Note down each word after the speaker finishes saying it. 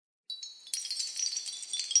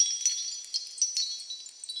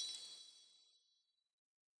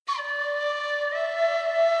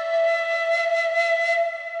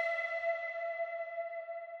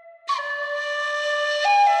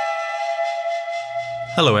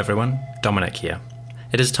Hello everyone, Dominic here.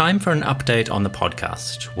 It is time for an update on the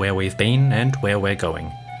podcast, where we've been and where we're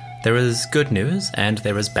going. There is good news and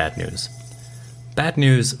there is bad news. Bad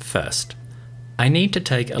news first. I need to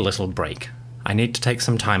take a little break. I need to take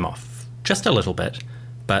some time off. Just a little bit,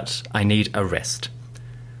 but I need a rest.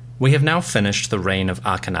 We have now finished the reign of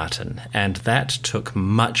Akhenaten, and that took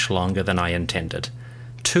much longer than I intended.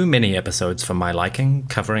 Too many episodes for my liking,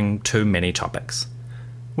 covering too many topics.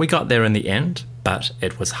 We got there in the end, but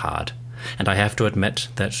it was hard. And I have to admit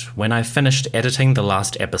that when I finished editing the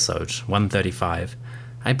last episode, 135,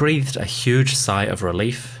 I breathed a huge sigh of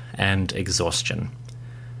relief and exhaustion.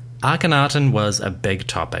 Akhenaten was a big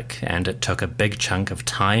topic, and it took a big chunk of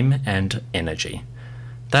time and energy.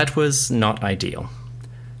 That was not ideal.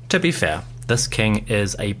 To be fair, this king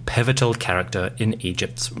is a pivotal character in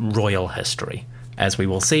Egypt's royal history. As we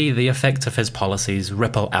will see, the effects of his policies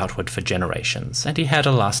ripple outward for generations, and he had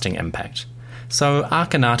a lasting impact. So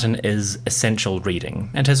Akhenaten is essential reading,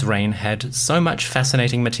 and his reign had so much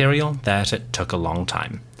fascinating material that it took a long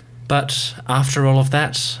time. But after all of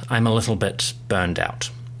that, I'm a little bit burned out.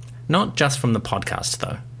 Not just from the podcast,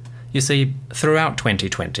 though. You see, throughout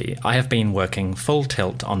 2020, I have been working full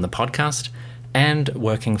tilt on the podcast and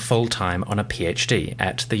working full-time on a PhD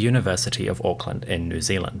at the University of Auckland in New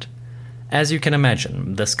Zealand. As you can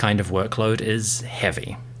imagine, this kind of workload is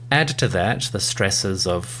heavy. Add to that the stresses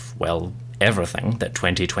of, well, everything that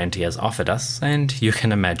 2020 has offered us, and you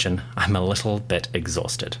can imagine I'm a little bit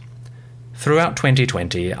exhausted. Throughout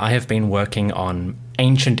 2020, I have been working on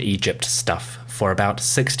ancient Egypt stuff for about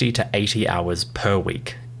 60 to 80 hours per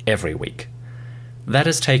week, every week. That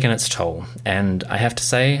has taken its toll, and I have to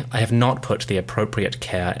say, I have not put the appropriate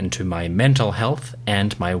care into my mental health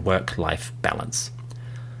and my work-life balance.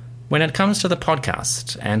 When it comes to the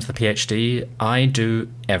podcast and the PhD, I do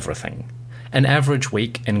everything. An average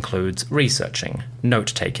week includes researching,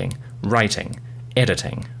 note-taking, writing,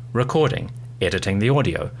 editing, recording, editing the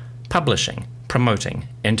audio, publishing, promoting,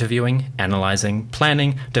 interviewing, analyzing,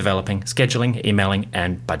 planning, developing, scheduling, emailing,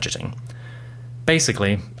 and budgeting.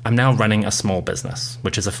 Basically, I'm now running a small business,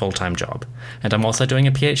 which is a full-time job, and I'm also doing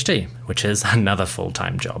a PhD, which is another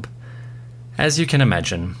full-time job. As you can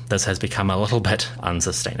imagine, this has become a little bit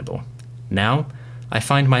unsustainable. Now, I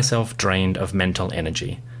find myself drained of mental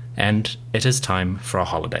energy, and it is time for a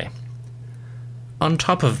holiday. On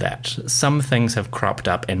top of that, some things have cropped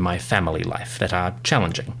up in my family life that are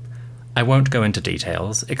challenging. I won't go into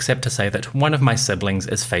details, except to say that one of my siblings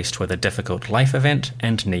is faced with a difficult life event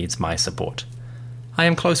and needs my support. I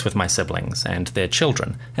am close with my siblings and their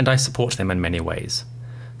children, and I support them in many ways.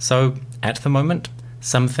 So, at the moment,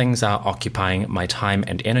 some things are occupying my time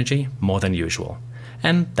and energy more than usual,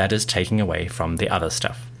 and that is taking away from the other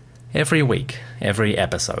stuff. Every week, every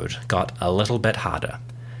episode got a little bit harder,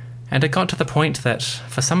 and it got to the point that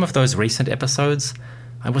for some of those recent episodes,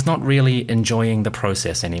 I was not really enjoying the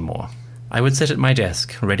process anymore. I would sit at my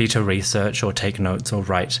desk, ready to research or take notes or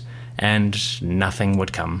write, and nothing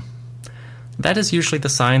would come. That is usually the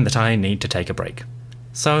sign that I need to take a break.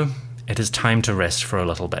 So, it is time to rest for a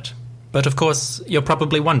little bit. But of course, you're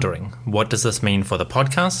probably wondering, what does this mean for the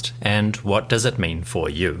podcast, and what does it mean for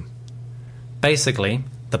you? Basically,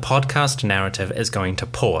 the podcast narrative is going to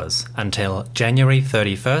pause until January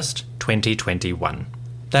 31st, 2021.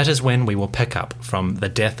 That is when we will pick up from the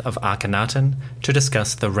death of Akhenaten to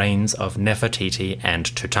discuss the reigns of Nefertiti and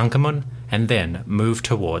Tutankhamun, and then move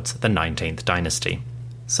towards the 19th dynasty.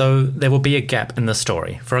 So there will be a gap in the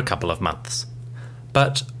story for a couple of months.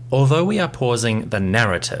 But although we are pausing the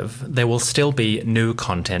narrative, there will still be new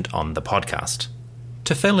content on the podcast.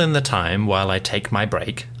 To fill in the time while I take my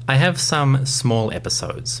break, I have some small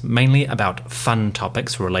episodes, mainly about fun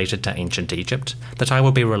topics related to ancient Egypt, that I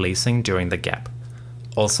will be releasing during the gap.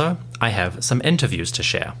 Also, I have some interviews to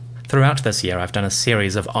share. Throughout this year, I've done a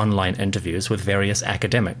series of online interviews with various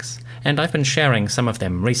academics, and I've been sharing some of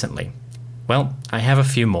them recently. Well, I have a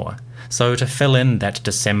few more, so to fill in that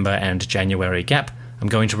December and January gap, I'm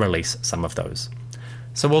going to release some of those.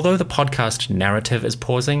 So although the podcast narrative is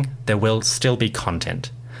pausing, there will still be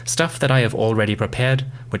content. Stuff that I have already prepared,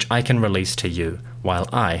 which I can release to you while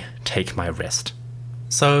I take my rest.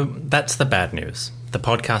 So that's the bad news. The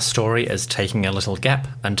podcast story is taking a little gap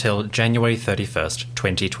until January 31st,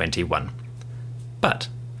 2021. But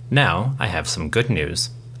now I have some good news.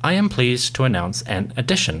 I am pleased to announce an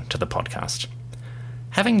addition to the podcast.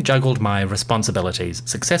 Having juggled my responsibilities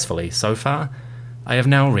successfully so far, I have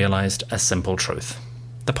now realized a simple truth.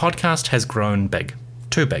 The podcast has grown big,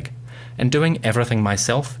 too big, and doing everything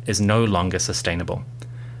myself is no longer sustainable.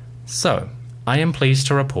 So, I am pleased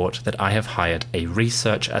to report that I have hired a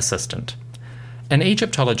research assistant. An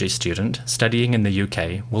Egyptology student studying in the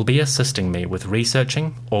UK will be assisting me with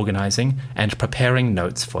researching, organising, and preparing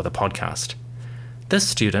notes for the podcast. This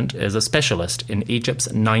student is a specialist in Egypt's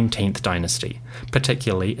 19th dynasty,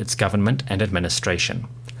 particularly its government and administration.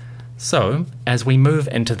 So, as we move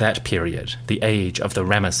into that period, the age of the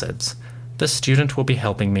Ramessids, this student will be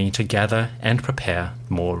helping me to gather and prepare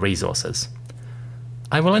more resources.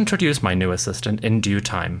 I will introduce my new assistant in due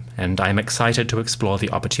time, and I am excited to explore the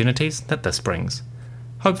opportunities that this brings.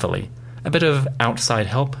 Hopefully, a bit of outside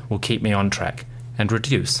help will keep me on track and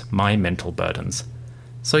reduce my mental burdens.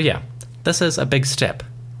 So yeah, this is a big step,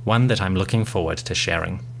 one that I'm looking forward to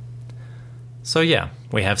sharing. So yeah,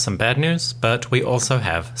 we have some bad news, but we also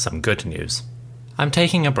have some good news. I'm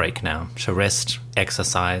taking a break now to rest,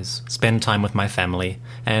 exercise, spend time with my family,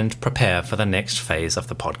 and prepare for the next phase of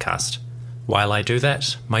the podcast. While I do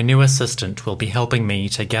that, my new assistant will be helping me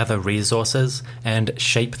to gather resources and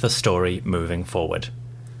shape the story moving forward.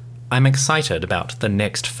 I'm excited about the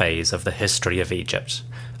next phase of the history of Egypt.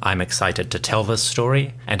 I'm excited to tell this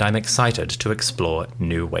story, and I'm excited to explore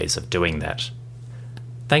new ways of doing that.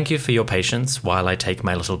 Thank you for your patience while I take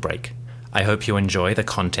my little break. I hope you enjoy the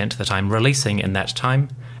content that I'm releasing in that time,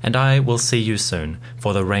 and I will see you soon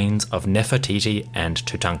for the reigns of Nefertiti and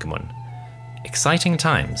Tutankhamun. Exciting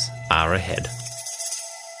times are ahead.